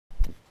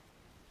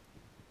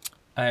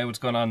Hi, what's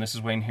going on? This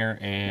is Wayne here,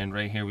 and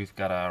right here we've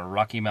got a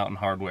Rocky Mountain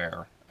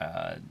Hardware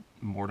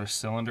mortise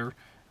cylinder.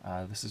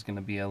 This is going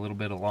to be a little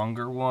bit a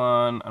longer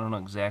one. I don't know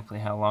exactly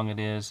how long it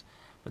is,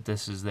 but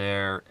this is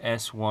their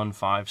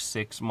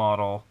S156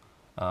 model,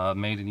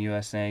 made in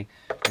USA.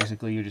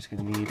 Basically, you're just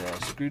going to need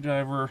a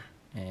screwdriver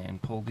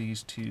and pull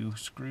these two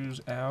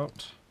screws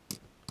out.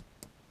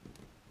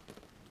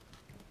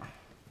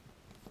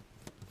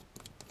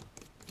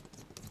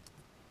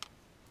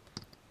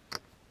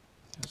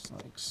 Just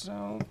like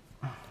so.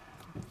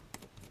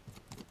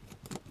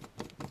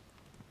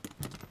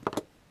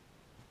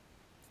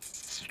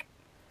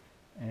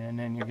 And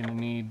then you're going to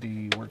need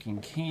the working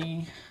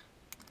key.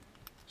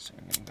 So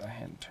you're going to go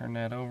ahead and turn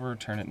that over,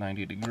 turn it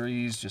 90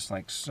 degrees, just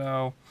like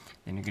so.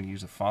 Then you're going to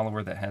use a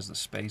follower that has the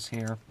space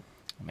here.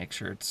 Make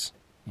sure it's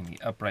in the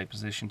upright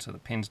position so the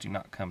pins do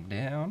not come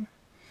down.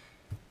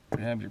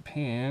 Grab your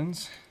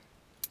pins,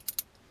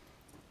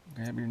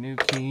 grab your new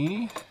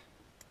key,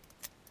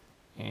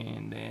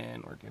 and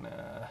then we're going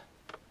to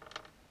put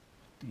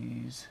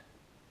these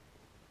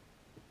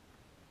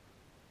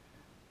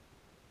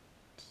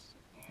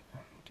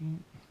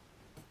deep.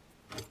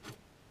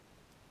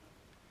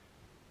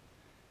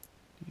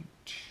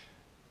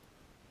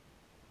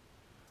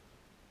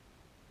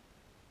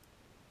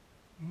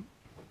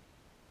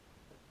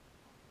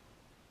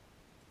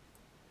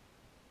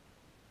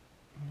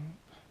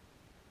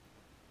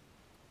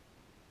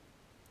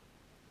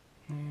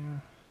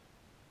 There.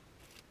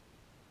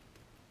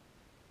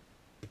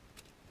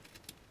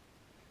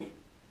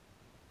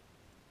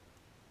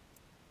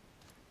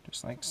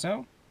 Just like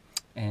so.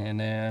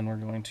 And then we're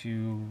going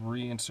to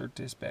reinsert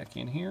this back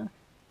in here.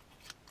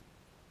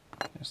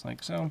 Just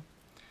like so.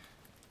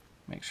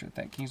 Make sure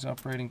that key's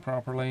operating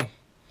properly.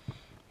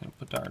 We'll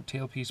put our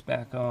tailpiece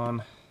back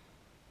on.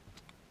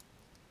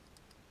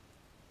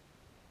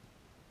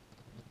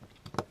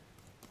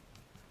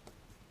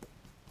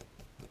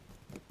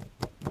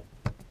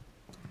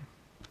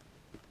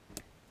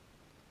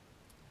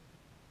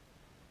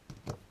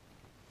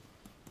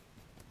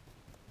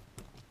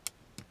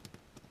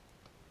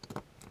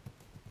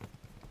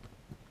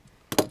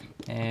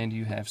 And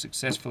you have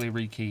successfully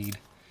rekeyed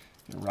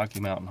your Rocky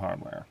Mountain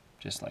Hardware,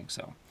 just like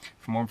so.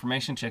 For more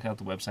information, check out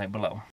the website below.